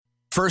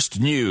First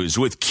News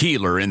with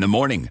Keeler in the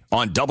morning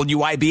on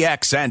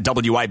WIBX and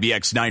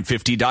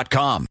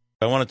WIBX950.com.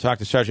 I want to talk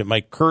to Sergeant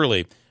Mike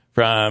Curley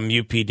from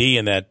UPD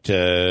and that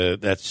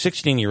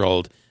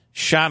 16-year-old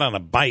shot on a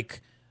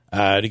bike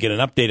to get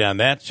an update on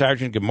that.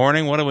 Sergeant, good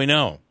morning. What do we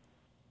know?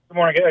 Good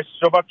morning, guys.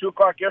 So about 2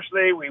 o'clock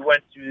yesterday, we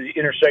went to the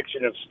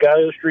intersection of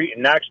Schuyler Street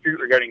and Knox Street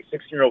regarding a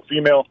 16-year-old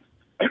female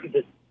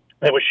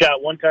that was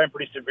shot one time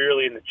pretty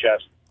severely in the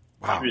chest.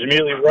 Wow. She was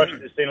immediately rushed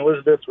to St.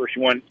 Elizabeth's, where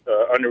she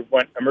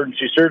underwent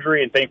emergency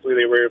surgery, and thankfully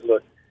they were able to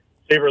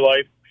save her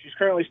life. She's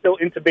currently still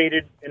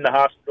intubated in the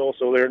hospital,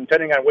 so they're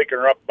intending on waking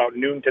her up about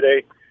noon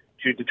today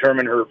to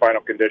determine her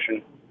final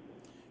condition.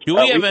 Do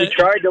we have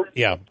tried to...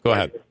 Yeah, go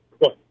ahead.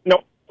 No,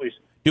 please.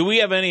 Do we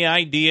have any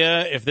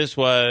idea if this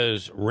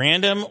was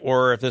random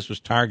or if this was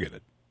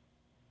targeted?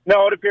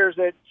 No, it appears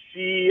that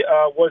she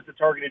was the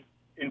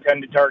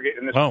intended target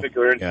in this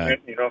particular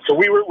incident. Yeah. So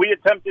we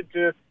attempted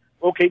to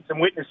locate some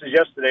witnesses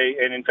yesterday,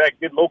 and in fact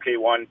did locate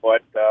one,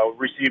 but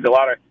received a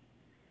lot of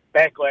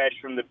backlash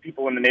from the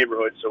people in the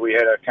neighborhood, so we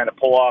had to kind of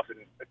pull off and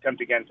attempt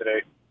again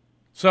today.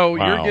 So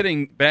You're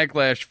getting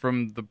backlash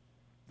from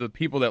the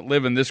people that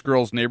live in this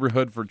girl's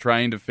neighborhood for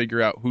trying to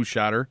figure out who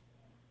shot her?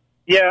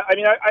 Yeah, I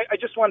mean, I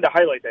just wanted to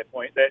highlight that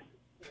point, that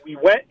we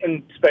went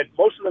and spent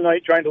most of the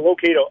night trying to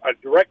locate a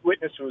direct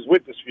witness who was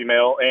with this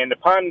female, and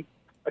upon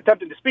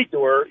attempting to speak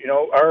to her,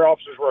 our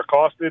officers were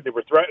accosted, they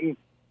were threatened,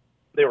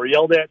 they were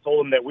yelled at, told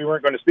them that we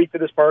weren't going to speak to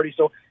this party.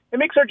 So it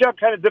makes our job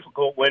kind of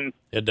difficult when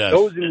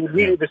those in the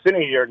immediate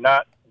vicinity are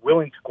not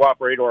willing to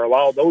cooperate or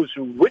allow those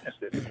who witnessed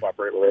it to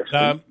cooperate with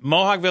us.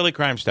 Mohawk Valley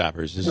Crime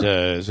Stoppers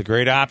is a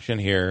great option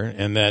here,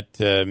 in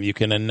that you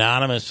can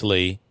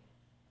anonymously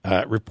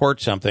report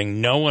something.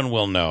 No one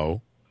will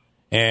know.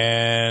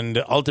 And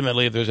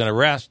ultimately, if there's an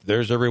arrest,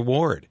 there's a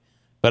reward.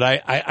 But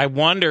I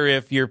wonder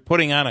if you're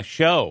putting on a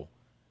show,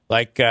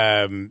 like,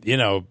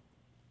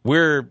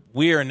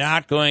 we are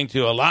not going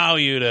to allow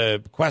you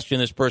to question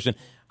this person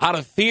out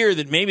of fear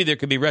that maybe there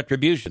could be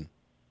retribution.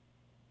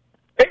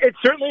 It's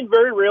certainly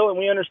very real, and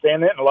we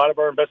understand that. And a lot of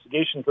our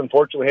investigations,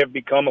 unfortunately, have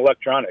become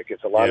electronic.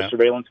 It's a lot of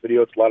surveillance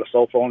video. It's a lot of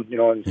cell phones,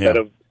 instead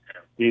of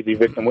the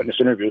victim witness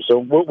interview. So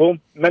we'll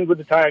mend with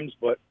the times,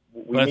 but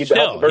we need the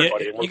help of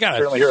everybody. And we're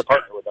certainly here to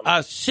partner with them. A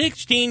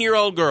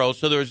 16-year-old girl.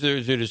 So there's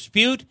a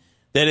dispute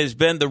that has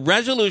been, the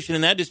resolution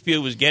in that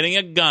dispute was getting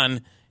a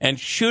gun and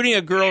shooting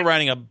a girl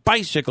riding a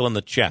bicycle in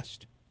the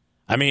chest.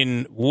 I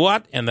mean,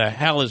 what in the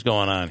hell is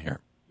going on here?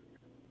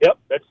 Yep,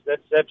 that's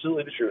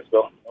absolutely the truth,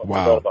 Bill.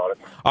 Wow. No doubt about it.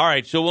 All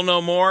right, so we'll know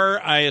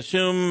more, I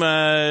assume,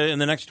 in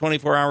the next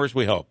 24 hours,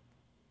 we hope.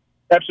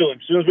 Absolutely.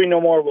 As soon as we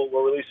know more, we'll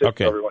release it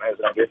so everyone has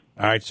an idea.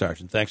 All right,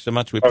 Sergeant. Thanks so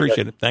much. We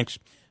appreciate it. Thanks.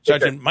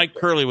 Sergeant Mike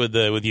Curley with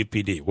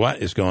UPD.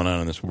 What is going on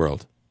in this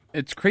world?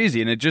 It's crazy,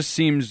 and it just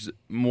seems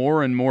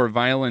more and more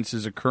violence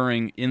is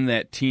occurring in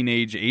that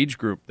teenage age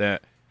group,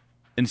 that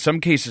in some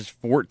cases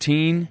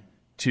 14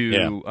 to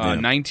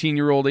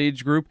 19-year-old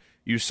age group.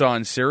 You saw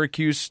in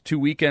Syracuse 2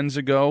 weekends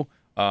ago,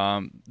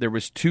 there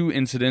was 2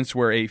 incidents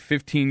where a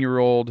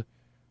 15-year-old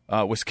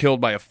was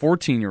killed by a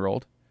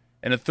 14-year-old,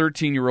 and a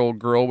 13-year-old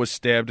girl was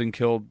stabbed and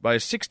killed by a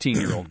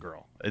 16-year-old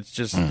girl. It's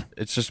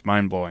just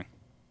mind-blowing.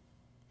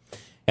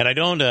 And I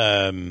don't,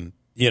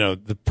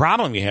 the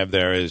problem you have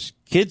there is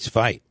kids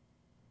fight.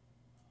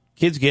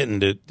 Kids get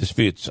into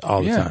disputes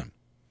all the time.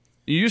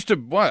 You used to,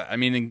 what? I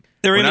mean,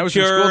 they're when I was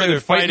in school, they're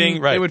fighting.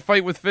 Right. They would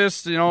fight with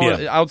fists,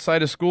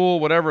 outside of school,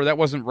 whatever. That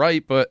wasn't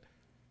right, but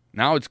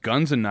now it's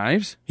guns and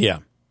knives. Yeah.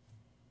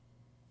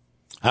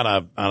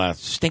 On a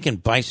stinking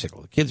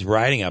bicycle. The kid's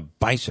riding a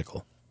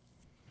bicycle.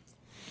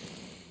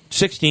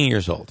 16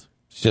 years old.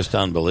 It's just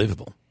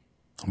unbelievable.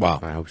 Wow.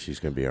 I hope she's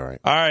going to be all right.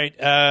 All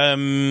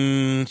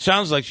right.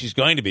 Sounds like she's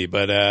going to be,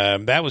 but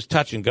that was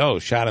touch and go,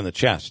 shot in the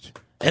chest.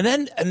 And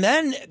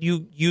then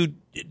you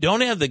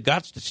don't have the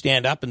guts to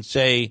stand up and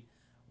say,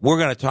 we're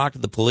going to talk to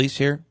the police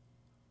here.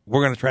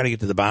 We're going to try to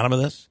get to the bottom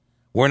of this.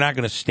 We're not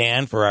going to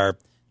stand for our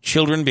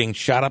children being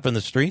shot up in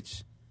the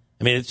streets.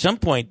 I mean, at some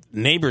point,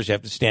 neighbors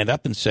have to stand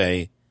up and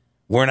say,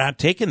 we're not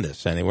taking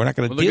this. We're not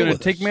going to deal with this. They're going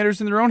to take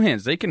matters in their own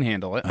hands. They can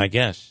handle it. I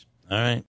guess. All right.